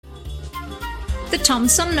The Tom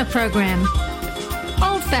Sumner Program.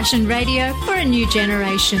 Old-fashioned radio for a new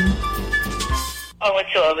generation. Oh, it's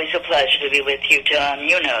always a pleasure to be with you, Tom.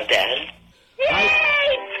 You know that. Yay,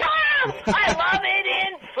 Tom! I love it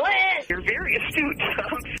in Flint! You're very astute,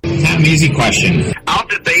 Tom. Not an easy question. I'll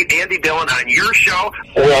debate Andy Dillon on your show.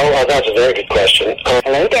 Well, that's a very good question.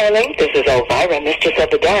 Hello, darling. This is Elvira, Mistress of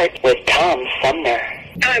the Dark, with Tom Sumner.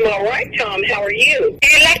 I'm all right, Tom. How are you?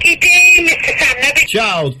 Hey, lucky day, Mr. Sumner.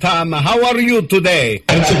 Ciao, Tom. How are you today?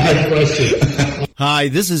 That's a good question. Hi,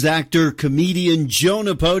 this is actor, comedian Joe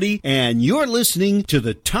Napodi, and you're listening to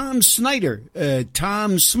the Tom Smothers.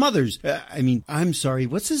 I'm sorry,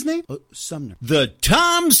 what's his name? Oh, Sumner. The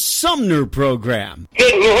Tom Sumner Program.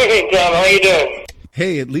 Good morning, Tom. How you doing?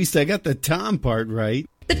 Hey, at least I got the Tom part right.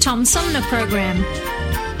 The Tom Sumner Program.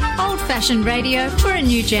 Old-fashioned radio for a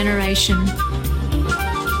new generation.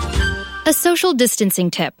 A social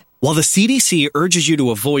distancing tip. While the CDC urges you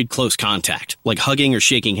to avoid close contact, like hugging or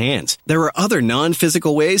shaking hands, there are other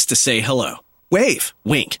non-physical ways to say hello. Wave,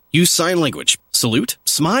 wink, use sign language, salute,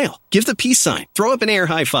 smile, give the peace sign, throw up an air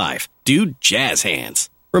high five, do jazz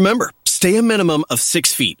hands. Remember, stay a minimum of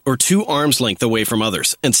 6 feet or 2 arms length away from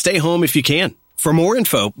others, and stay home if you can. For more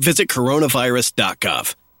info, visit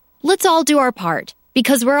coronavirus.gov. Let's all do our part,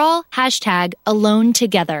 because we're all #alone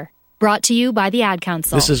together. Brought to you by the Ad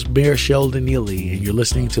Council. This is Mayor Sheldon Neely, and you're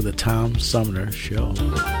listening to the Tom Sumner Show.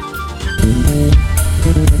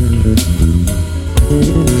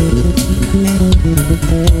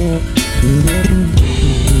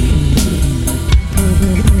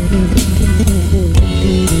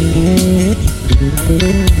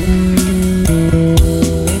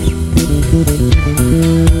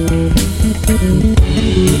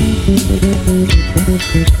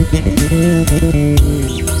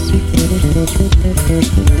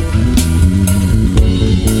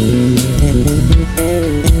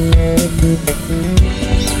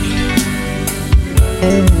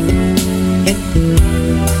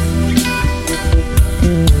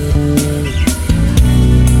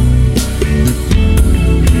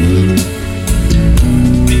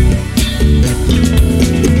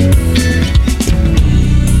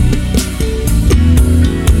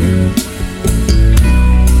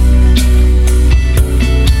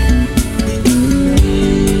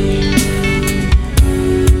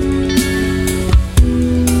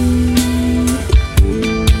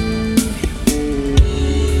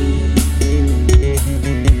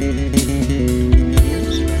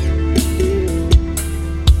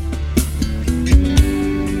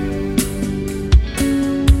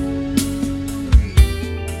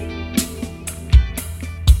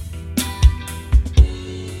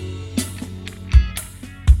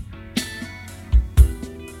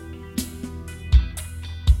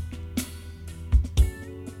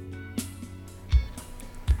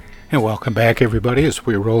 And welcome back, everybody, as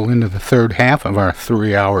we roll into the third half of our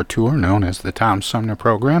 3-hour tour known as the Tom Sumner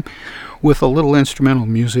Program, with a little instrumental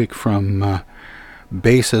music from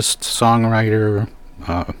bassist, songwriter,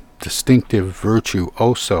 distinctive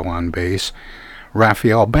virtuoso on bass,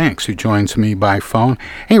 Raphael Banks, who joins me by phone.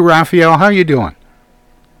 Hey, Raphael, how you doing?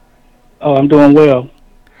 Oh, I'm doing well.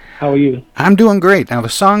 How are you? I'm doing great. Now, the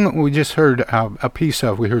song we just heard a piece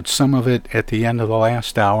of, we heard some of it at the end of the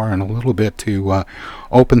last hour and a little bit to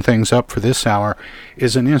open things up for this hour,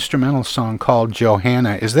 is an instrumental song called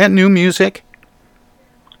Johanna. Is that new music?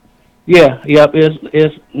 Yeah, yep.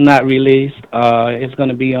 It's not released. It's going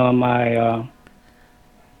to be on my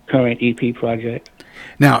current EP project.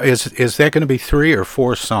 Now, is that going to be 3 or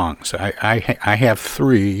 4 songs? I have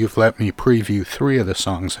 3. You've let me preview 3 of the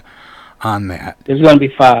songs on that. There's going to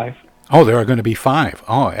be 5. Oh, there are going to be 5.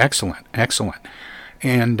 Oh, excellent, excellent.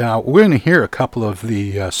 And we're going to hear a couple of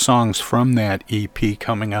the songs from that EP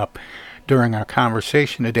coming up during our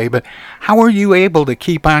conversation today. But how are you able to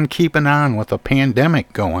keep on keeping on with the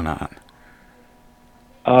pandemic going on?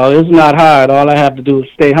 It's not hard. All I have to do is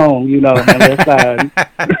stay home,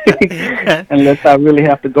 unless I really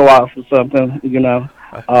have to go out for something,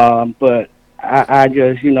 But I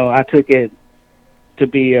just, I took it to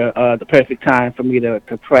be the perfect time for me to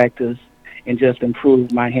practice and just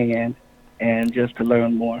improve my hand and just to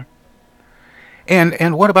learn more.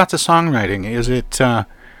 And what about the songwriting? Is it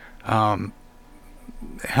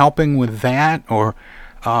helping with that, or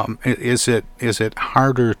is it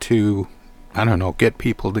harder to, I don't know, get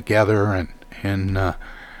people together and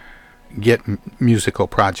get musical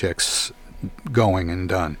projects going and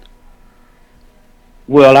done?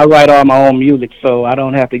 Well, I write all my own music, so I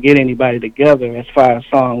don't have to get anybody together as far as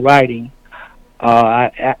songwriting.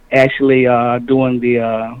 I actually, during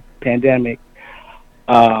the pandemic,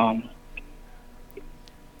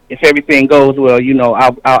 if everything goes well,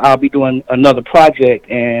 I'll be doing another project,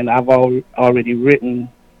 and I've already written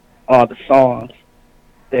all the songs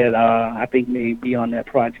that I think may be on that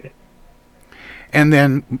project. And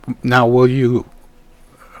then now, will you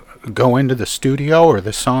go into the studio, or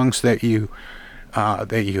the songs that you have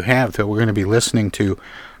that we're going to be listening to?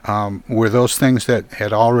 Were those things that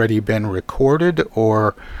had already been recorded,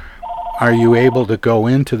 or are you able to go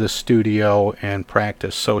into the studio and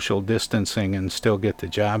practice social distancing and still get the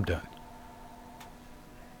job done?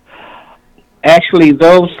 Actually,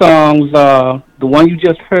 those songs, the one you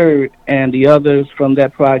just heard, and the others from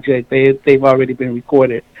that project, they've already been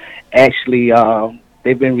recorded. Actually,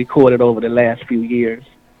 they've been recorded over the last few years,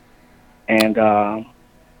 and I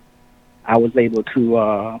was able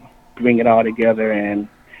to bring it all together and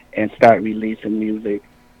start releasing music.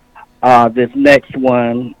 This next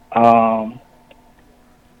one, I'm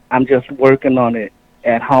just working on it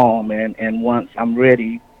at home, and once I'm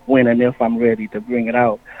ready, when and if I'm ready to bring it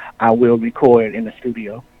out, I will record in the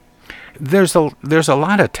studio. There's a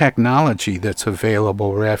lot of technology that's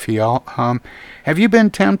available, Raphael. Have you been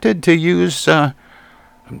tempted to use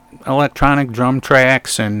electronic drum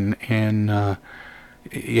tracks and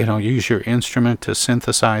use your instrument to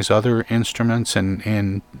synthesize other instruments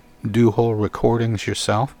and do whole recordings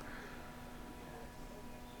yourself?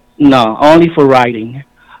 No, only for writing.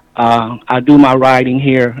 I do my writing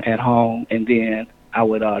here at home, and then I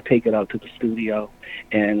would take it out to the studio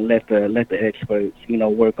and let the experts,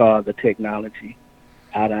 work all the technology.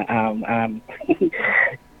 I'm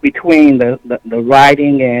between the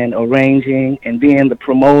writing and arranging, and then the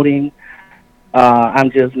promoting.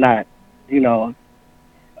 I'm just not,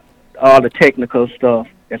 all the technical stuff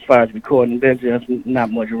as far as recording. There's just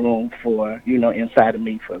not much room for, inside of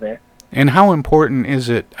me for that. And how important is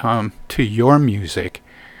it to your music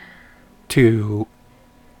to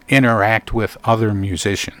interact with other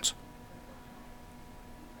musicians?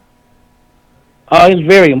 It's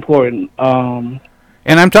very important. And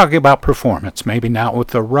I'm talking about performance, maybe not with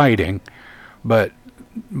the writing, but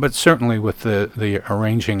certainly with the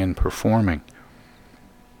arranging and performing.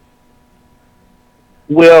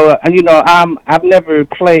 Well, I've never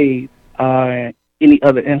played any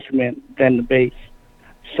other instrument than the bass,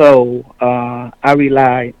 so I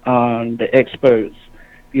rely on the experts,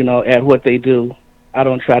 at what they do. I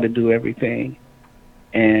don't try to do everything,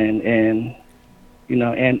 and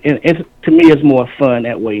to me, it's more fun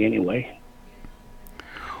that way anyway.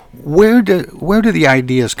 Where do the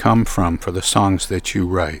ideas come from for the songs that you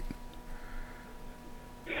write?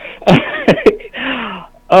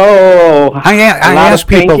 I ask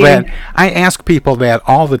people that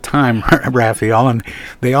all the time, Raphael, and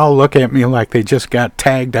they all look at me like they just got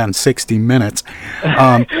tagged on 60 Minutes,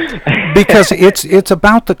 because it's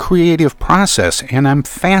about the creative process, and I'm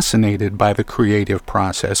fascinated by the creative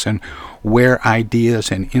process and where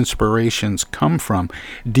ideas and inspirations come from.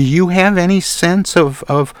 Do you have any sense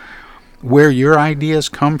of where your ideas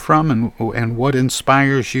come from and what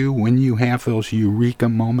inspires you when you have those eureka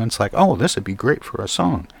moments like, oh, this would be great for a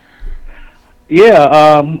song?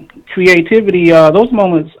 Yeah, creativity, those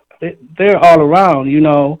moments, they're all around,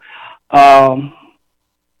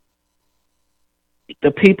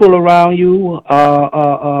 the people around you,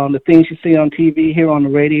 the things you see on TV, hear on the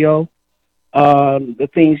radio, the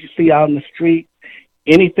things you see out in the street,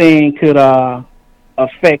 anything could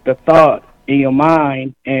affect a thought in your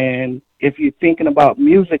mind. And if you're thinking about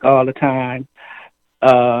music all the time,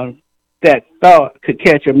 that thought could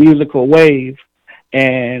catch a musical wave,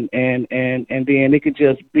 and then it could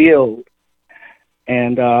just build.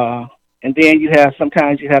 And then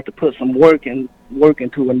sometimes you have to put some work into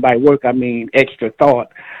it, and by work I mean extra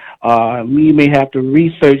thought. You may have to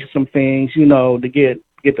research some things, to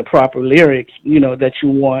get the proper lyrics, that you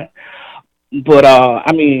want. But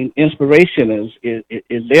inspiration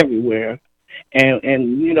is everywhere,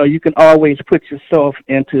 and you can always put yourself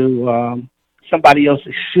into somebody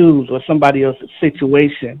else's shoes or somebody else's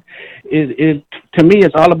situation. To me,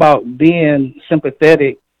 it's all about being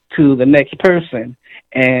sympathetic to the next person,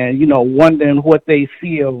 and wondering what they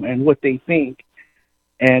feel and what they think,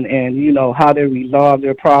 and how they resolve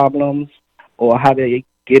their problems or how they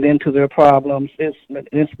get into their problems.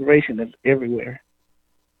 Inspiration is everywhere.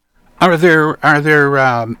 Are there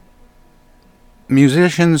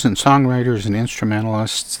musicians and songwriters and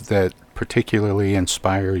instrumentalists that particularly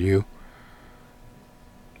inspire you?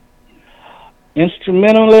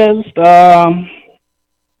 Instrumentalists,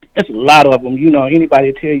 there's a lot of them.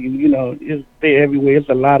 Anybody tell you, they're everywhere. It's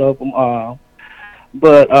a lot of them.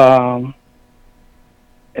 But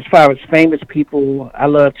as far as famous people, I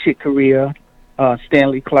love Chick Corea,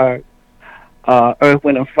 Stanley Clarke, Earth,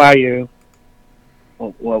 Wind and Fire.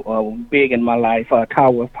 big in my life.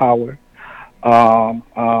 Tower of Power,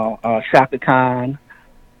 Shaka Khan.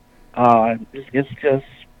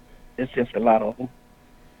 It's just a lot of them.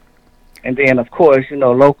 And then, of course,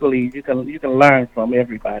 locally you can learn from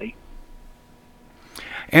everybody.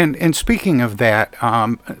 And speaking of that,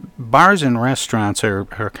 bars and restaurants are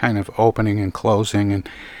kind of opening and closing, and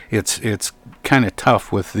it's kind of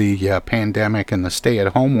tough with the pandemic and the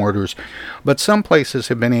stay-at-home orders. But some places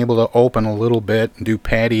have been able to open a little bit and do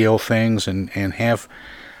patio things and have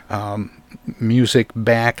music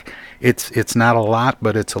back. It's not a lot,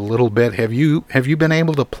 but it's a little bit. Have you been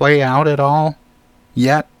able to play out at all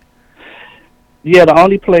yet? Yeah, the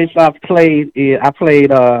only place I've played is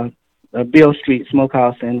Beale Street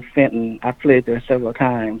Smokehouse in Fenton. I played there several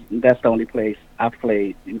times. And that's the only place I've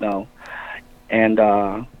played, And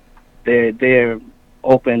they're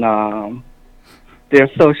open. They're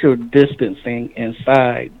social distancing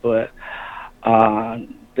inside, but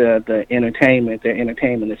their entertainment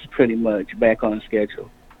is pretty much back on schedule.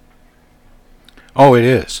 Oh, it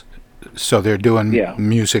is. So they're doing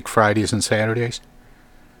music Fridays and Saturdays?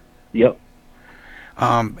 Yep.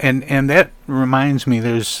 And that reminds me,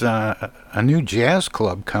 there's a new jazz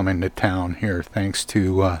club coming to town here, thanks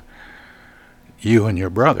to you and your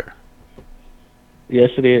brother. Yes,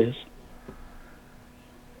 it is.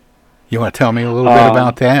 You want to tell me a little bit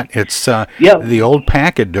about that? It's the old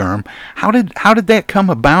Pachyderm. How did that come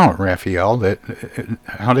about, Raphael?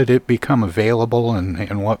 How did it become available,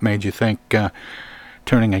 and what made you think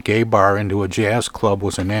turning a gay bar into a jazz club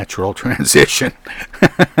was a natural transition?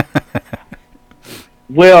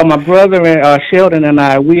 Well, my brother and Sheldon and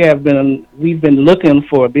I, we've been looking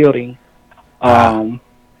for a building for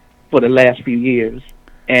the last few years,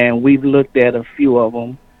 and we've looked at a few of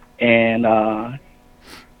them, and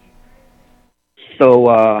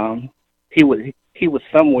so he was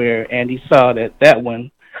somewhere, and he saw that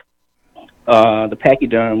one, the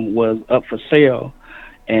Pachyderm, was up for sale,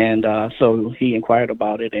 and so he inquired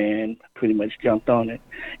about it and pretty much jumped on it,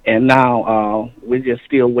 and now we're just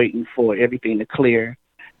still waiting for everything to clear.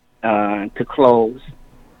 To close,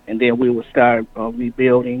 and then we will start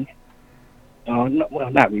rebuilding.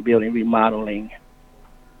 Not rebuilding, remodeling,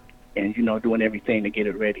 and doing everything to get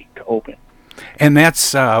it ready to open. And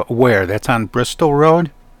that's where? That's on Bristol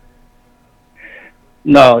Road?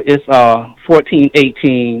 No, it's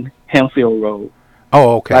 1418 Hempfield Road.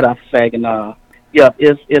 Oh, okay. Right off Saginaw. Yeah,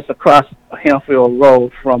 it's across Hempfield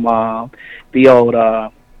Road from the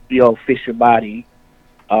old Fisher Body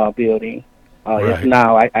building. Right. It's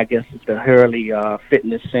now, I guess it's the Hurley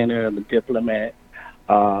Fitness Center, the Diplomat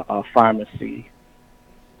Pharmacy,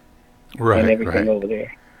 and everything over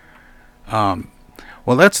there.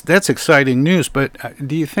 Well, that's exciting news. But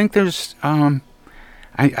do you think there's?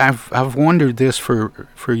 I've wondered this for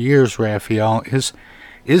years, Raphael.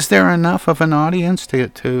 Is there enough of an audience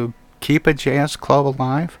to keep a jazz club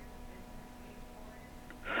alive?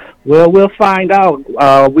 Well, we'll find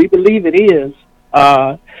out. We believe it is.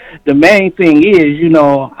 The main thing is,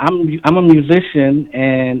 I'm a musician,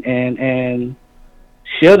 and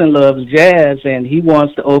Sheldon loves jazz, and he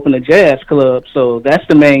wants to open a jazz club. So that's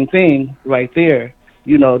the main thing right there.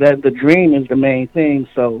 That the dream is the main thing.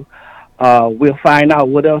 So we'll find out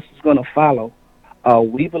what else is going to follow.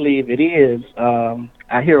 We believe it is.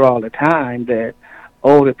 I hear all the time that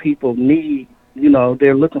older people need,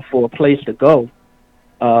 they're looking for a place to go,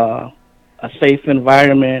 a safe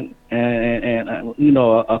environment, and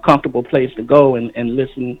a comfortable place to go and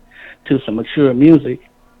listen to some mature music.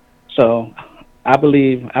 So I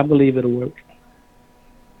believe it'll work.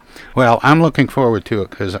 Well, I'm looking forward to it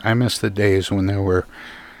because I miss the days when there were,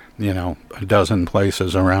 a dozen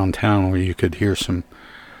places around town where you could hear some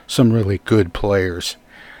really good players.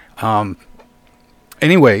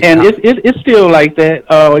 Anyway, and it's still like that.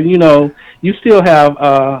 You still have.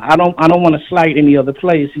 I don't want to slight any other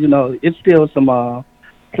place. It's still some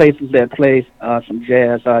places that play some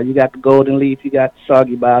jazz. You got the Golden Leaf, you got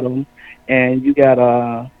Soggy Bottom, and you got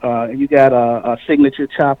a Signature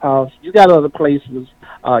Chop House. You got other places.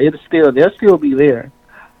 They'll still be there.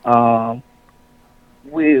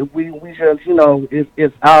 We just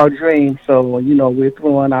it's our dream. So we're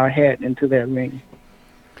throwing our hat into that ring.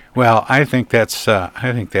 Well, I think that's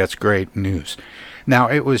great news. Now,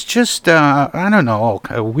 it was just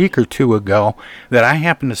a week or two ago that I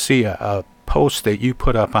happened to see a post that you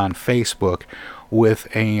put up on Facebook with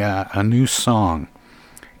a new song,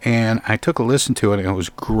 and I took a listen to it, and it was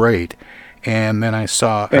great. And then I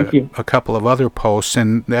saw a couple of other posts,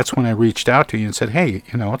 and that's when I reached out to you and said, "Hey,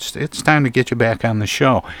 it's time to get you back on the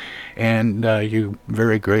show." And you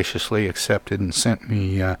very graciously accepted and sent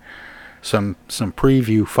me some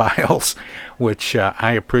preview files, which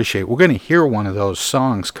I appreciate. We're going to hear one of those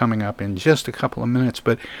songs coming up in just a couple of minutes.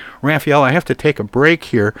 But, Raphael, I have to take a break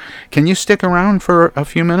here. Can you stick around for a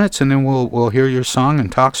few minutes, and then we'll hear your song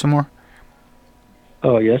and talk some more?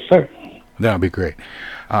 Oh, yes, sir. That would be great.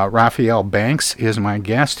 Raphael Banks is my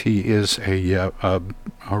guest. He is a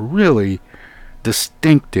really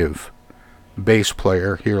distinctive bass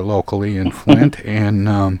player here locally in Flint,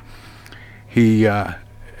 and he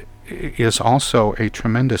is also a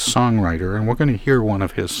tremendous songwriter, and we're going to hear one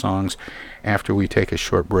of his songs after we take a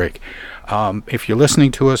short break. If you're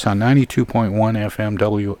listening to us on 92.1 FM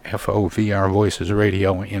WFOVR Voices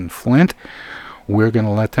Radio in Flint, we're going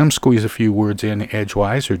to let them squeeze a few words in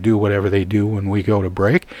edgewise or do whatever they do when we go to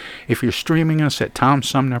break. If you're streaming us at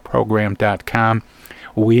TomSumnerProgram.com,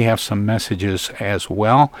 we have some messages as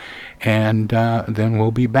well, and then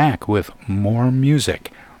we'll be back with more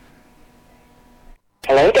music.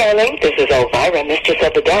 Hello, darling. This is Elvira, Mistress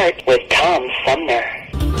of the Dark, with Tom Sumner.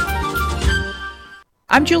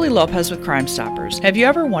 I'm Julie Lopez with Crime Stoppers. Have you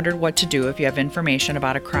ever wondered what to do if you have information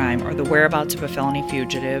about a crime or the whereabouts of a felony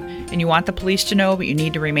fugitive and you want the police to know but you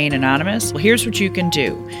need to remain anonymous? Well, here's what you can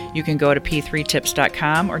do. You can go to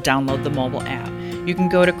p3tips.com or download the mobile app. You can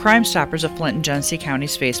go to Crime Stoppers of Flint and Genesee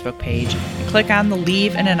County's Facebook page and click on the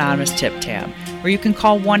Leave an Anonymous Tip tab, or you can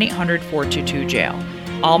call 1-800-422-JAIL.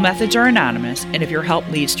 All methods are anonymous, and if your help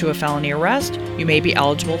leads to a felony arrest, you may be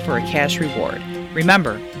eligible for a cash reward.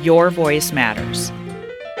 Remember, your voice matters.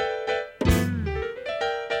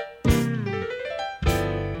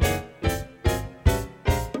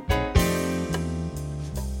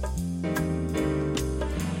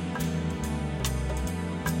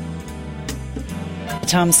 The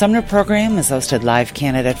Tom Sumner program is hosted live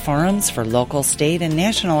candidate forums for local, state, and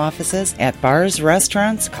national offices at bars,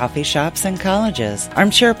 restaurants, coffee shops, and colleges.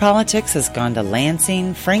 Armchair Politics has gone to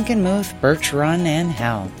Lansing, Frankenmuth, Birch Run, and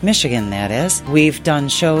Hell. Michigan, that is. We've done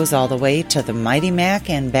shows all the way to the Mighty Mac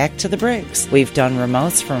and back to the Briggs. We've done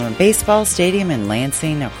remotes from a baseball stadium in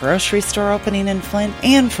Lansing, a grocery store opening in Flint,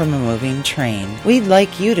 and from a moving train. We'd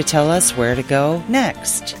like you to tell us where to go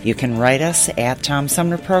next. You can write us at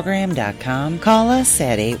TomSumnerProgram.com, call us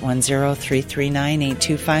at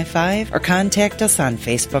 810-339-8255, or contact us on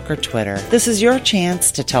Facebook or Twitter. This is your chance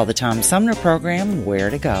to tell the Tom Sumner program where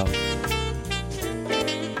to go.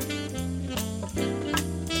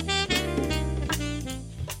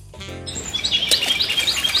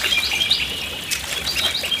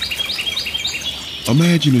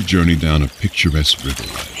 Imagine a journey down a picturesque river.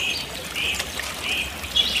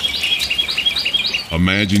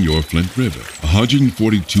 Imagine your Flint River,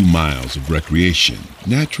 142 miles of recreation,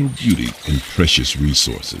 natural beauty, and precious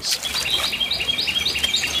resources.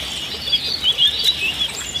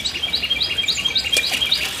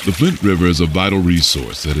 The Flint River is a vital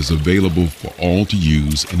resource that is available for all to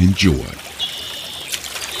use and enjoy.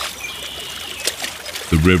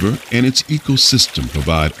 The river and its ecosystem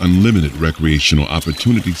provide unlimited recreational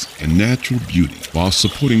opportunities and natural beauty while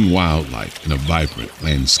supporting wildlife in a vibrant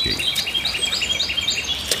landscape.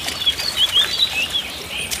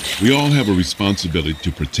 We all have a responsibility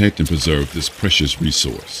to protect and preserve this precious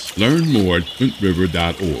resource. Learn more at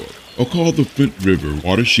flintriver.org or call the Flint River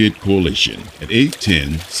Watershed Coalition at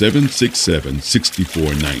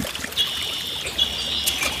 810-767-6490.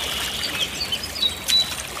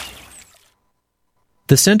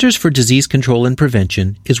 The Centers for Disease Control and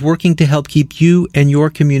Prevention is working to help keep you and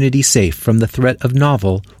your community safe from the threat of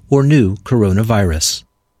novel or new coronavirus.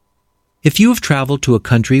 If you have traveled to a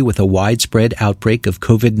country with a widespread outbreak of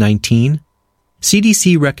COVID-19,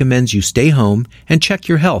 CDC recommends you stay home and check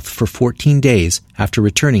your health for 14 days after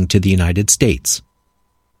returning to the United States.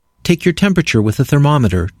 Take your temperature with a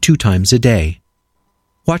thermometer 2 times a day.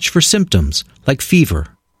 Watch for symptoms like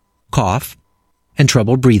fever, cough, and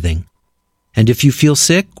trouble breathing. And if you feel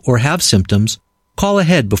sick or have symptoms, call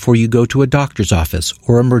ahead before you go to a doctor's office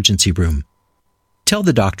or emergency room. Tell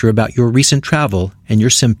the doctor about your recent travel and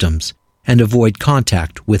your symptoms, and avoid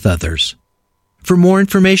contact with others. For more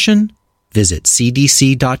information, visit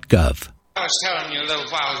cdc.gov. I was telling you a little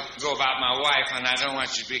while ago about my wife, and I don't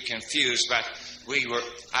want you to be confused, but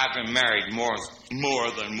I've been married more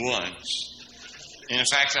than once. In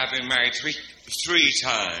fact, I've been married three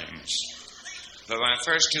times. But my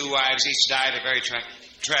first 2 wives each died a very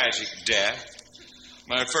tragic death.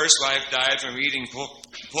 My first wife died from eating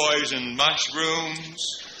poisoned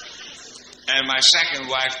mushrooms. And my second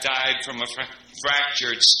wife died from a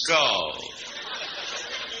fractured skull.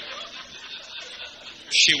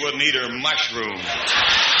 She wouldn't eat her mushrooms.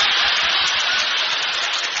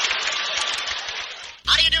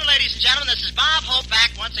 How do you do, ladies and gentlemen, this is Bob Hope back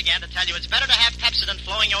once again to tell you it's better to have Pepsodent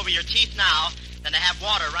flowing over your teeth now than to have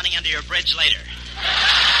water running under your bridge later.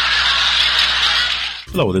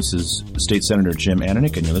 Hello, this is State Senator Jim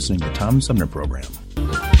Ananick, and you're listening to the Tom Sumner Program.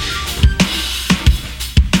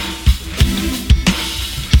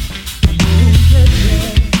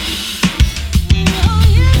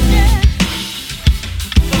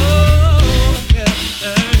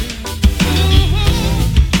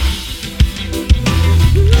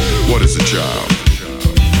 What is a child?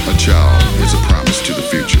 A child is a promise to the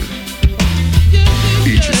future.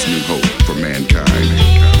 Each is new hope for mankind.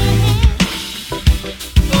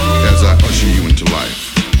 As I usher you into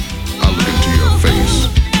life, I look into your face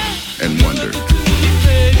and wonder,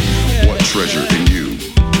 what treasure in you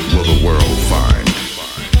will the world find?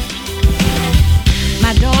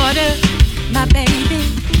 My daughter, my baby,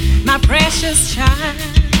 my precious child.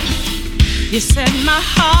 You set my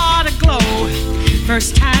heart aglow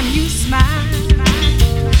first time you smiled.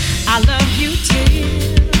 I love you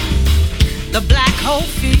till the black hole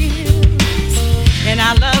fills, and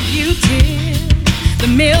I love you till the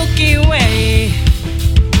Milky Way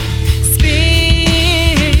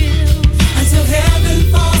spills. Until heaven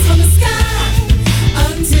falls from the sky,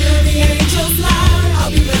 until the angels fly,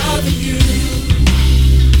 I'll be loving you.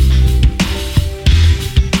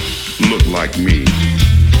 Look like me,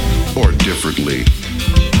 or differently.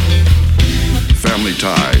 Family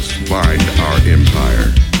ties bind our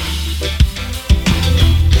empire.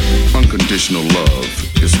 Unconditional love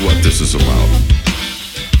is what this is about.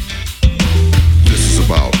 This is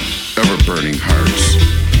about ever-burning hearts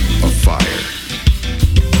of fire.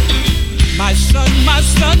 My son, my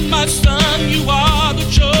son, my son, you are the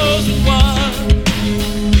chosen one.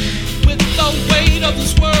 With the weight of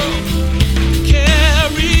this world to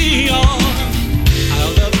carry on,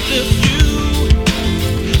 I'll uplift you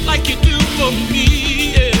like you do for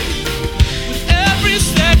me, yeah. With every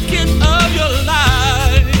second of your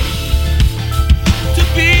life to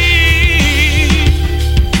be.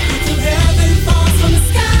 Until heaven falls from the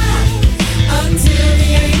sky, until the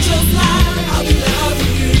angels fly, I'll be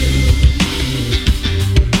loving you.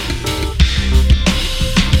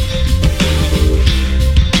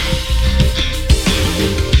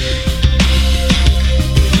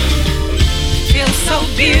 Feels so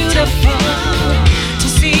beautiful to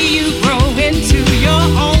see you grow into your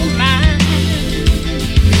own mind.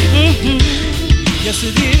 Yes,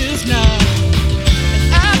 it is now.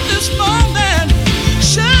 And at this moment,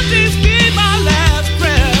 should these be my last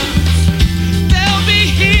breaths, they'll be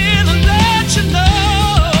here to let you know,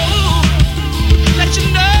 yeah.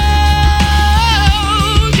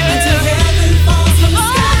 Until heaven falls from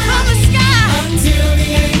the sky, until the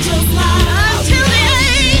angels fly, until the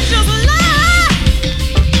angels fly.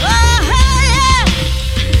 Oh, yeah,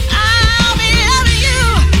 I'll be loving you.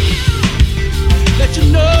 Let you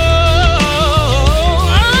know.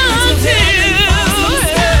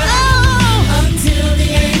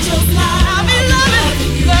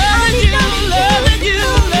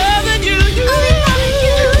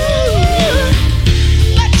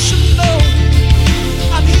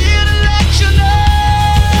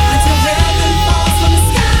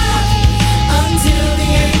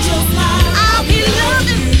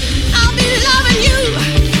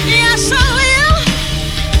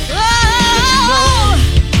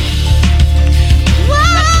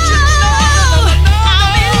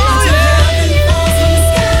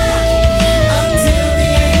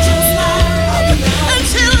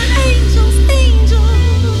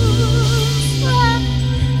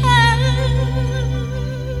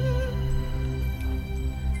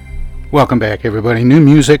 Welcome back, everybody. New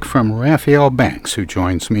music from Raphael Banks, who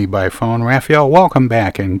joins me by phone. Raphael, welcome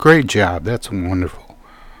back, and great job. That's wonderful.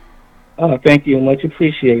 Thank you. Much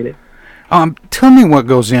appreciated. Tell me what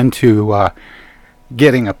goes into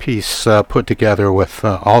getting a piece put together with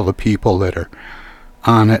all the people that are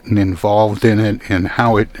on it and involved in it, and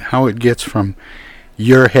how it gets from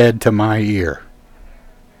your head to my ear.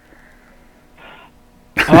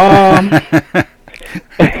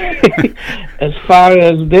 As far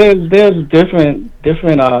as there's different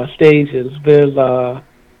stages. There's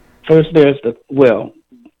first there's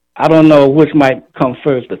I don't know which might come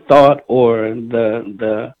first, the thought or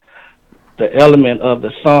the element of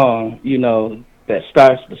the song, that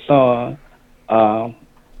starts the song.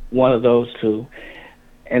 One of those two,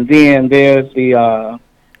 and then there's the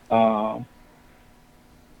while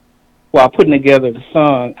putting together the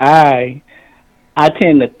song, I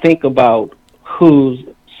tend to think about who's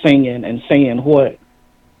singing and saying what,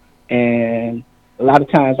 and a lot of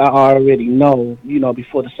times I already know,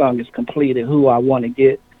 before the song is completed, who I want to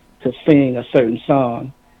get to sing a certain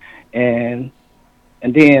song, and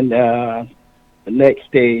and then the next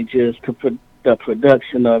stage is the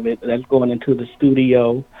production of it. That's going into the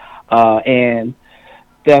studio, and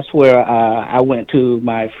that's where I went to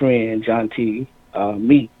my friend John T.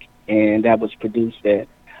 Meek, and that was produced at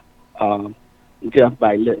Just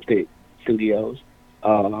by Lipstick Studios,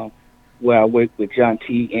 where I worked with John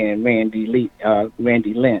T. and Randy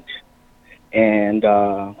Lynch, and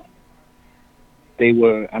they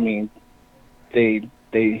were, I mean, they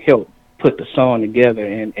helped put the song together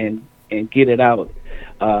and get it out.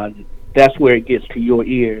 That's where it gets to your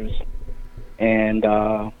ears, and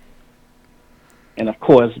of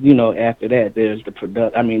course, you know, after that, there's the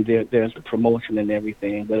there's the promotion and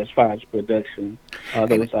everything. But as far as production,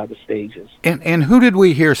 those are the stages. And who did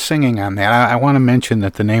we hear singing on that? I want to mention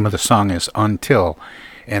that the name of the song is Until,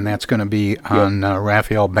 and that's going to be on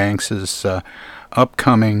Raphael Banks's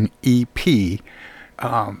upcoming EP.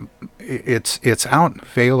 It's out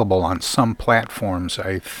available on some platforms,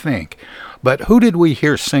 I think. But who did we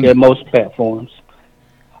hear singing? Yeah, most platforms.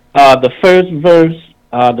 The first verse,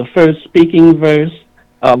 the first speaking verse,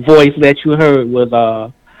 voice that you heard was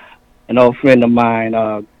an old friend of mine,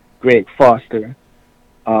 Greg Foster.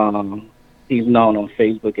 He's known on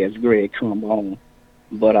Facebook as Greg Trombone,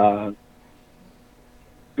 but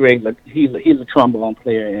Greg, he's a trombone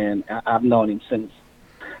player, and I've known him since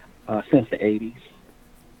the '80s.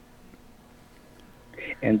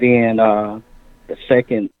 And then the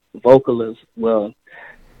second vocalist, well,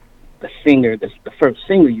 the singer, the first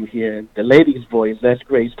singer you hear, the lady's voice, that's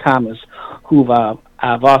Grace Thomas, who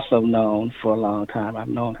I've also known for a long time. I've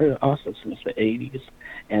known her also since the '80s,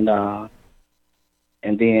 and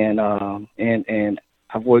then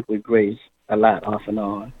I've worked with Grace a lot off and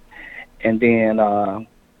on. And then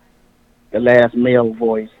the last male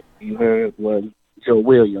voice you heard was Joe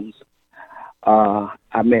Williams.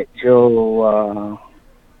 I met Joe,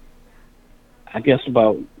 I guess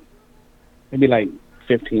about maybe like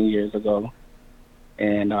 15 years ago,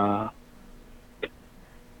 and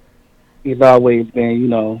he's always been, you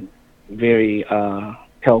know, very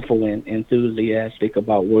helpful and enthusiastic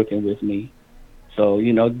about working with me. So,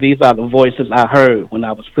 you know, these are the voices I heard when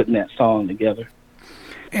I was putting that song together.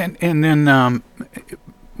 And then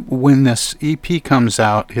when this EP comes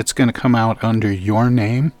out, it's going to come out under your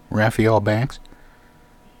name, Raphael Banks?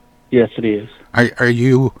 Yes, it is. Are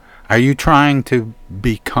you trying to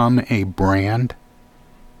become a brand?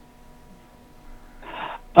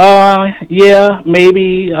 Yeah,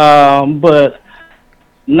 maybe, but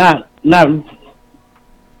not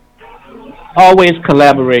always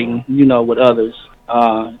collaborating, you know, with others.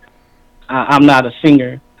 I'm not a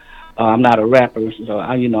singer. I'm not a rapper, so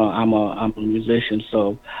I'm a musician,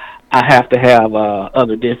 so I have to have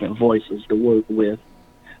other different voices to work with.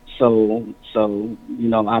 So you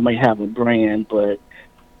know, I may have a brand, but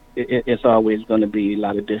it's always going to be a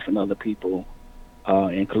lot of different other people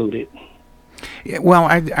included. Yeah, well,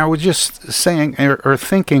 I was just saying or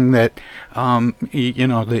thinking that you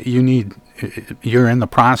know that you're in the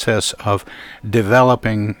process of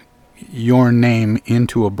developing your name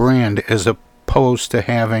into a brand as opposed to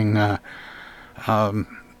having a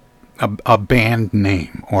band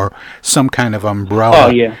name or some kind of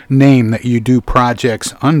umbrella name that you do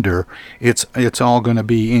projects under. It's all going to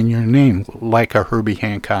be in your name, like a Herbie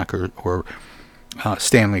Hancock or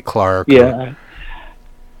Stanley Clarke.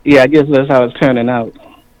 Yeah, I guess that's how it's turning out.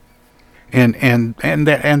 And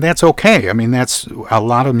that's okay. I mean, that's a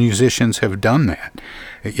lot of musicians have done that.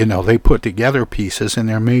 You know, they put together pieces, and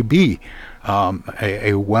there may be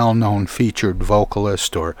a well-known featured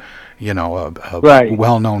vocalist or, you know, a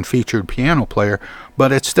well-known featured piano player,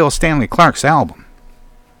 but it's still Stanley Clarke's album.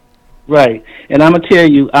 Right. And I'm going to tell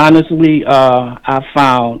you, honestly, I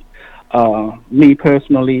found, me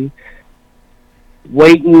personally,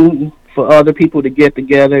 waiting for other people to get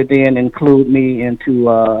together, then include me into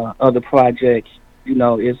other projects, you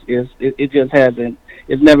know, it just hasn't,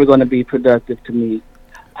 it's never going to be productive to me.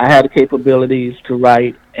 I have the capabilities to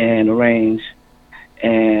write and arrange,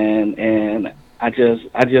 and I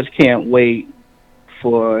just can't wait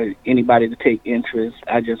for anybody to take interest.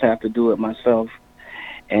 I just have to do it myself,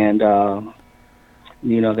 and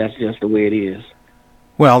you know, that's just the way it is.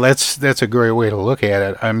 Well, that's a great way to look at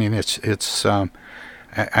it. I mean, it's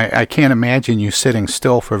I can't imagine you sitting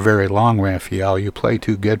still for very long, Raphael. You play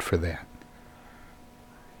too good for that.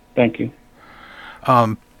 Thank you.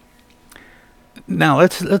 Now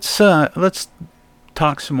let's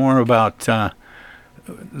talk some more about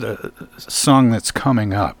the song that's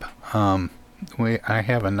coming up. I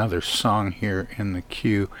have another song here in the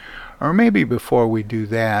queue, or maybe before we do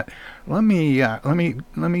that, let me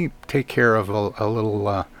take care of a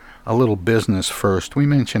little a little business first. We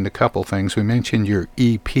mentioned a couple things. We mentioned your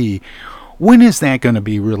EP. When is that going to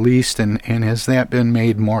be released, and has that been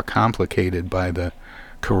made more complicated by the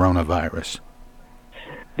coronavirus?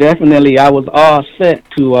 Definitely, I was all set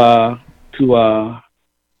to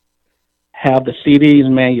have the CDs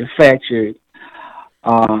manufactured,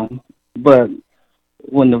 but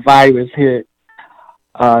when the virus hit,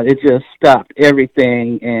 it just stopped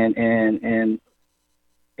everything. And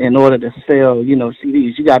in order to sell,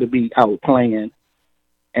 CDs, you got to be out playing.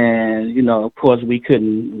 And of course, we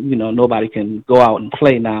couldn't. Nobody can go out and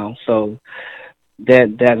play now, so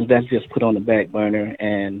that's just put on the back burner.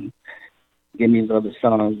 And getting these other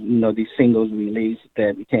songs, these singles released,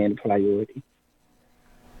 that became a priority.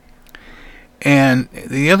 And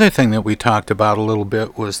the other thing that we talked about a little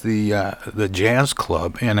bit was the jazz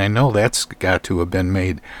club, and I know that's got to have been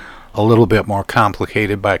made a little bit more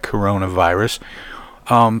complicated by coronavirus.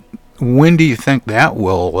 When do you think that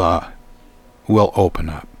will open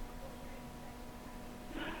up?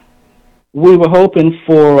 We were hoping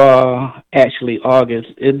for actually August.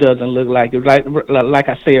 It doesn't look like it. Like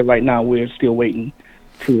I said, right now we're still waiting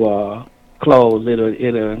to close.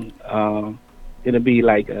 It'll be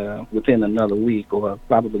like within another week or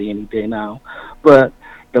probably any day now. But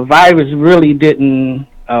the virus really didn't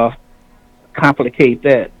complicate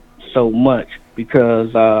that so much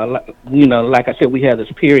because, like I said, we had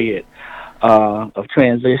this period of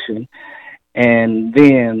transition, and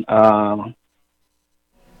then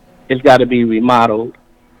it's got to be remodeled,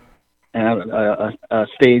 and a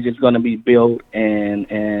stage is going to be built,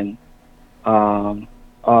 and all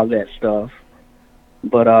that stuff.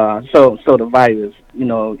 But so the virus,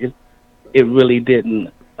 it really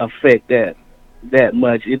didn't affect that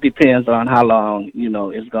much. It depends on how long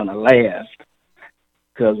it's going to last.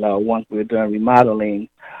 Because once we're done remodeling,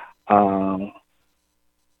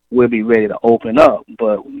 we'll be ready to open up.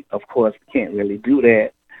 But of course, we can't really do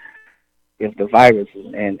that if the virus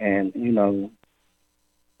and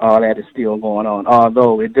all that is still going on.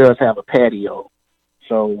 Although it does have a patio,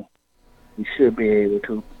 so we should be able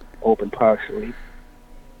to open partially.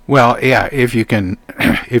 Well, yeah, if you can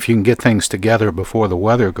get things together before the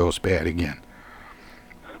weather goes bad again.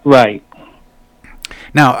 Right.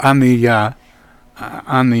 Now, on the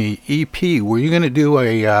EP, were you going to do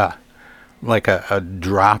a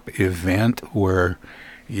drop event where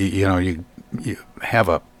you have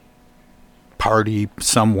a party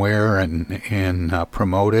somewhere and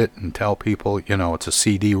promote it and tell people it's a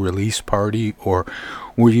CD release party, or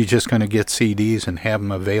were you just going to get CDs and have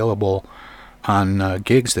them available on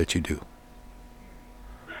gigs that you do?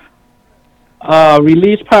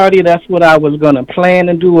 Release party, that's what I was going to plan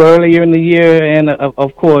to do earlier in the year. And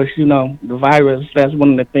of course, the virus, that's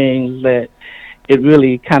one of the things that it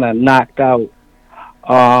really kind of knocked out.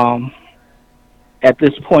 At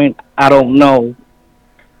this point, I don't know.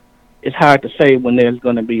 It's hard to say when there's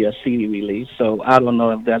going to be a CD release, so I don't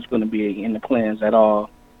know if that's going to be in the plans at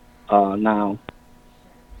all now.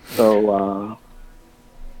 So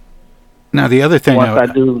now the other thing once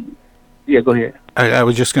I do, yeah, go ahead. I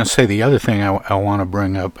was just going to say the other thing I want to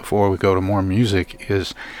bring up before we go to more music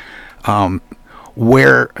is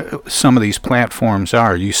where some of these platforms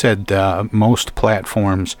are. You said most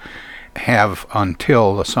platforms have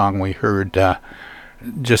until the song we heard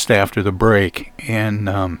just after the break,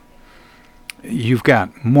 and you've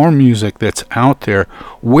got more music that's out there.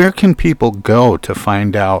 Where can people go to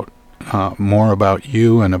find out more about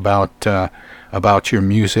you and about your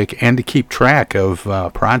music, and to keep track of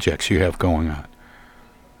projects you have going on?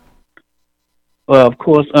 Well, of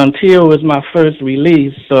course, Until was my first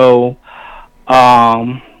release, so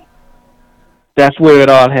that's where it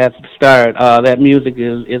all has to start. That music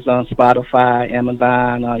is on Spotify,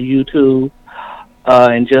 Amazon, YouTube,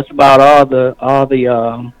 and just about all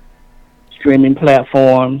the streaming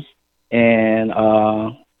platforms, and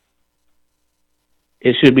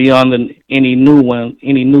it should be on any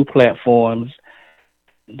new platforms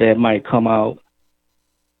that might come out.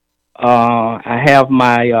 I have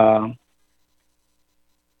my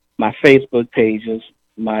Facebook pages,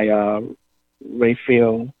 my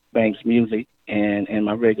Raphael Banks Music, and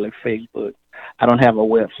my regular Facebook. I don't have a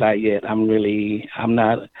website yet. I'm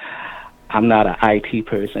not an IT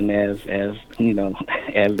person, as as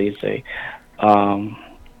they say. I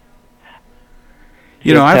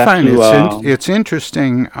find it's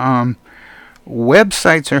interesting.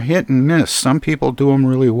 Websites are hit and miss. Some people do them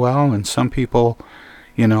really well, and some people,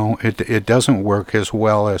 it doesn't work as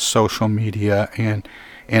well as social media and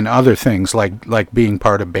other things like being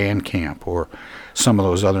part of Bandcamp or some of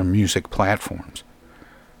those other music platforms.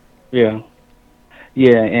 Yeah,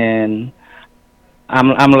 and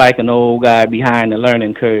I'm like an old guy behind the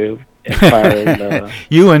learning curve as far as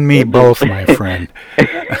you and me both, my friend.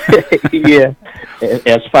 Yeah,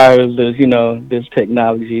 as far as this, this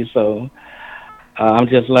technology. So I'm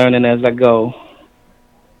just learning as I go.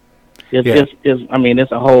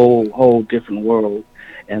 It's a whole different world,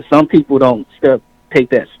 and some people don't take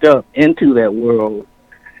that step into that world,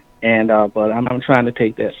 and but I'm trying to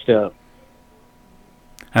take that step.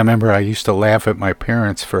 I remember I used to laugh at my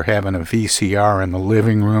parents for having a VCR in the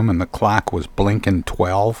living room and the clock was blinking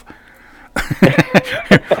 12.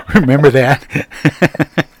 Remember that?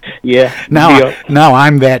 Yeah. Now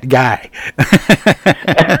I'm that guy.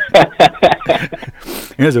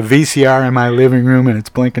 There's a VCR in my living room and it's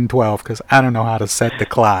blinking 12 because I don't know how to set the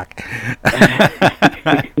clock.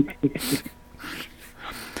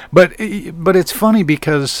 But it's funny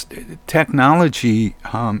because technology,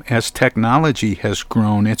 as technology has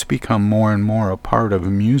grown, it's become more and more a part of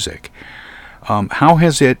music. How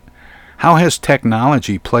has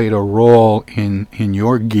technology played a role in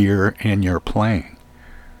your gear and your playing?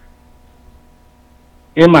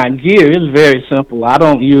 In my gear, it's very simple. I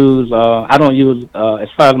don't use as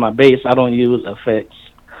far as my bass, I don't use effects.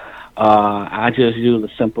 I just use a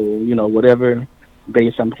simple, whatever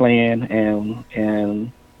bass I'm playing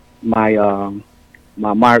and my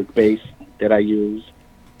mark bass that I use,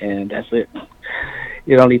 and that's it.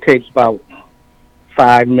 It only takes about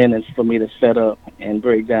 5 minutes for me to set up and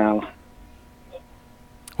break down.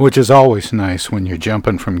 Which is always nice when you're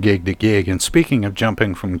jumping from gig to gig. And speaking of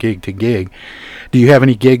jumping from gig to gig, do you have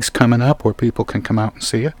any gigs coming up where people can come out and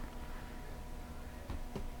see you?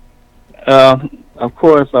 Of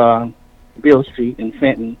course, Beale Street in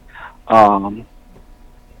Fenton. The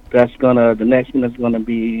next one is gonna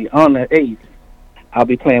be on the 8th. I'll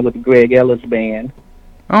be playing with the Greg Ellis Band.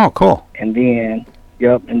 Oh, cool. And then,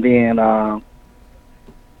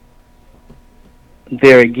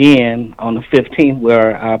 there again on the 15th,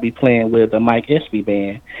 where I'll be playing with the Mike Espy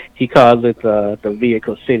Band. He calls it the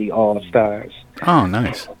Vehicle City All Stars. Oh,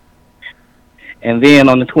 nice. And then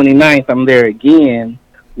on the 29th, I'm there again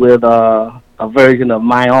with a version of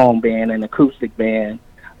my own band, an acoustic band,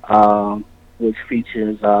 which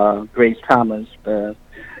features Grace Thomas, the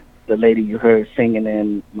lady you heard singing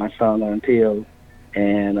in my song Until,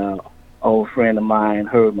 and an old friend of mine,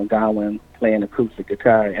 Herb McGowan, playing acoustic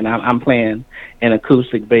guitar, and I'm playing an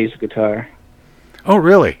acoustic bass guitar. Oh,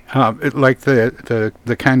 really? Like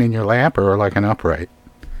the kind in your lap, or like an upright?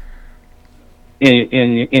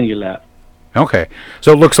 In your lap. Okay,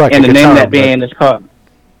 so it looks like and a the guitar. name of that band is called.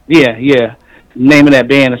 Yeah. The name of that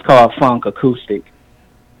band is called Funk Acoustic.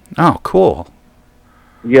 Oh, cool.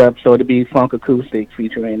 Yep. So it'll be Funk Acoustic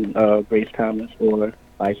featuring Grace Thomas or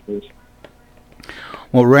vice versa.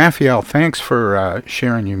 Well, Raphael, thanks for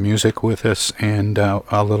sharing your music with us and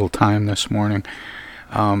a little time this morning.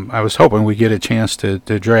 I was hoping we'd get a chance to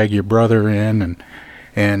drag your brother in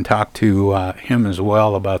and talk to him as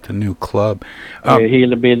well about the new club. Yeah,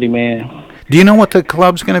 he's a busy man. Do you know what the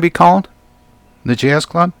club's going to be called? The Jazz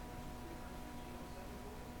Club?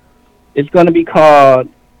 It's going to be called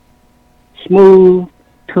Smooth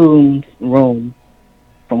Tunes Room,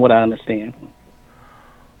 from what I understand.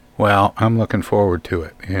 Well, I'm looking forward to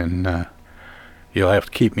it, and you'll have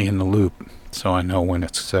to keep me in the loop so I know when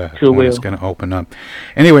it's going to open up.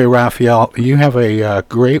 Anyway, Raphael, you have a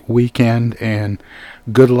great weekend, and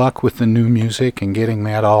good luck with the new music and getting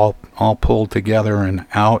that all pulled together and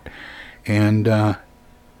out, and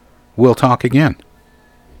we'll talk again.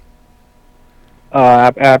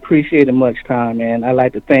 I appreciate it much, Tom, man. I'd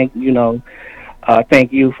like to thank you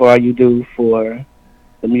for all you do for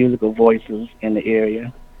the musical voices in the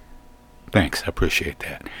area. Thanks. I appreciate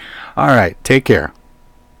that. All right. Take care.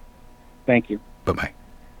 Thank you. Bye-bye.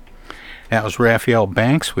 That was Raphael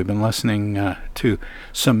Banks. We've been listening to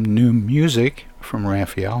some new music from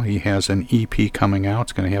Raphael. He has an EP coming out.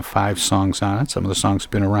 It's going to have 5 songs on it. Some of the songs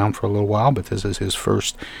have been around for a little while, but this is his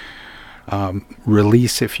first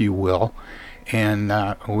release, if you will. And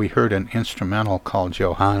we heard an instrumental called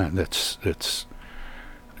Johanna that's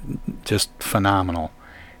just phenomenal.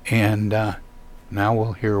 And now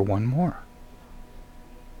we'll hear one more.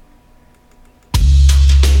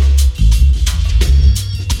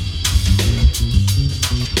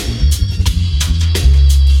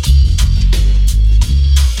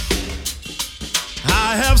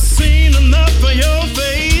 I have seen enough of your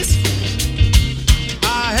face.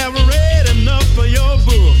 I have read enough of your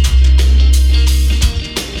book.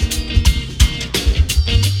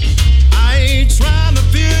 I ain't trying to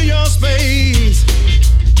fill your space.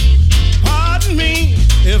 Pardon me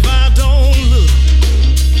if I don't look.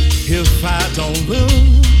 If I don't look,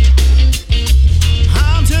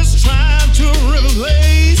 I'm just trying to replace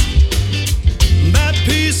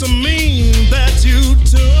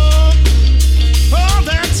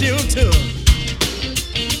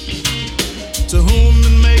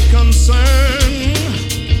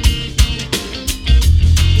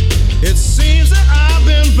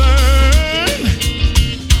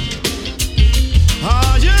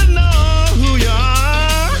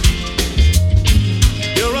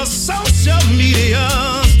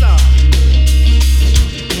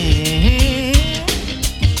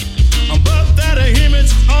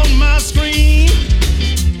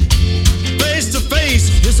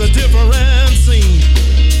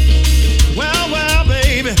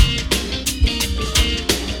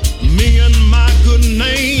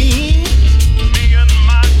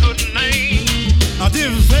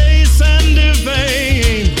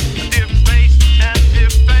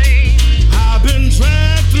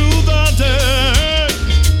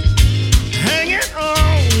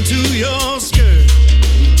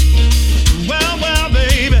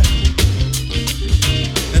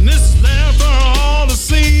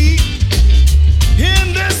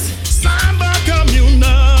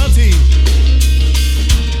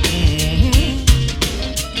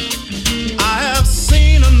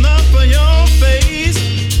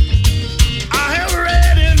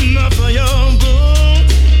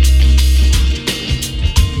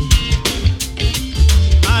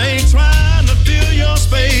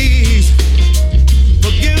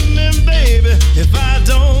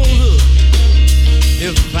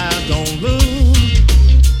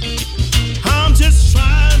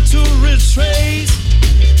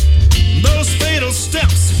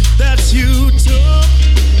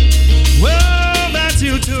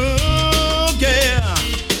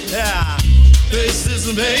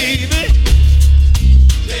Faces, baby.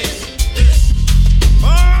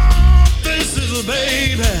 Oh, faces,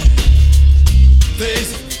 baby.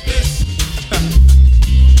 Faces,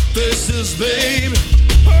 faces, baby.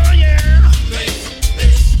 Oh, yeah.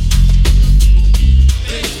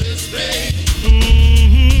 Faces, baby.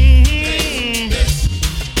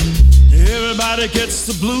 Everybody gets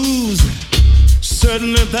the blues.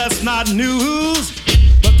 Certainly that's not news.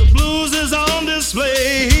 But the blues is on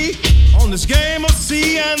display on this game of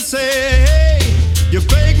see and say. Hey, you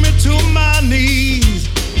fake me to my knees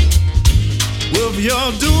with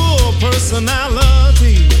your dual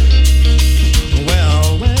personality.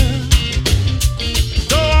 Well,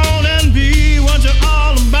 go on and be what you're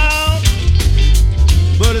all about.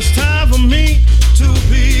 But it's time for me to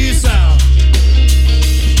peace out.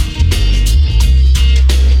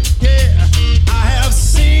 Yeah, I have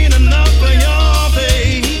seen enough of your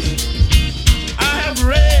face. I have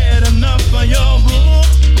read enough of your book.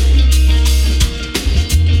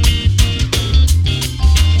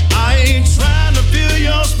 I ain't trying to fill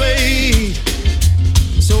your space.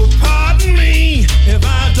 So pardon me if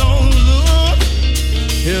I don't look.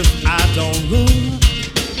 If I don't look.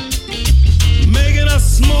 Making a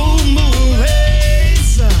smooth move, hey,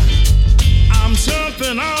 I'm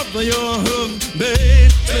jumping off of your hook,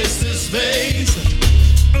 babe. Face this face,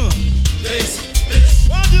 face.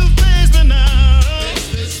 Won't you face me now?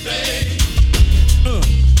 Face this face,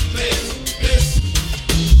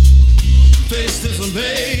 face this,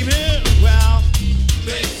 baby. Well,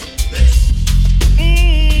 face this,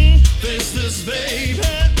 face this, baby.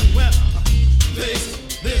 Well, face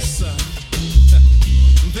this,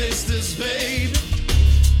 face this, baby.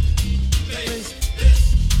 Face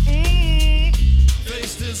this,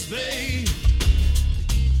 face this, baby.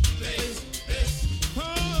 Face this,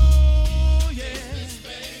 oh yeah.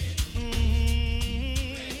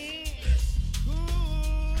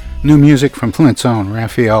 New music from Flint's own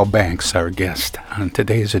Raphael Banks, our guest on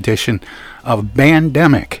today's edition of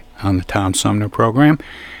Bandemic on the Tom Sumner program.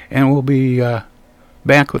 And we'll be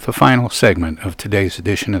back with the final segment of today's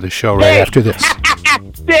edition of the show right after this.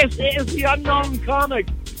 This is the Unknown Comic,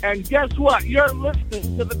 and guess what? You're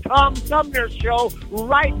listening to the Tom Sumner Show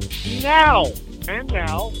right now. And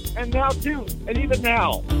now, and now too, and even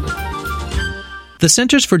now. The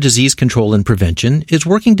Centers for Disease Control and Prevention is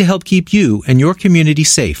working to help keep you and your community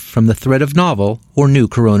safe from the threat of novel or new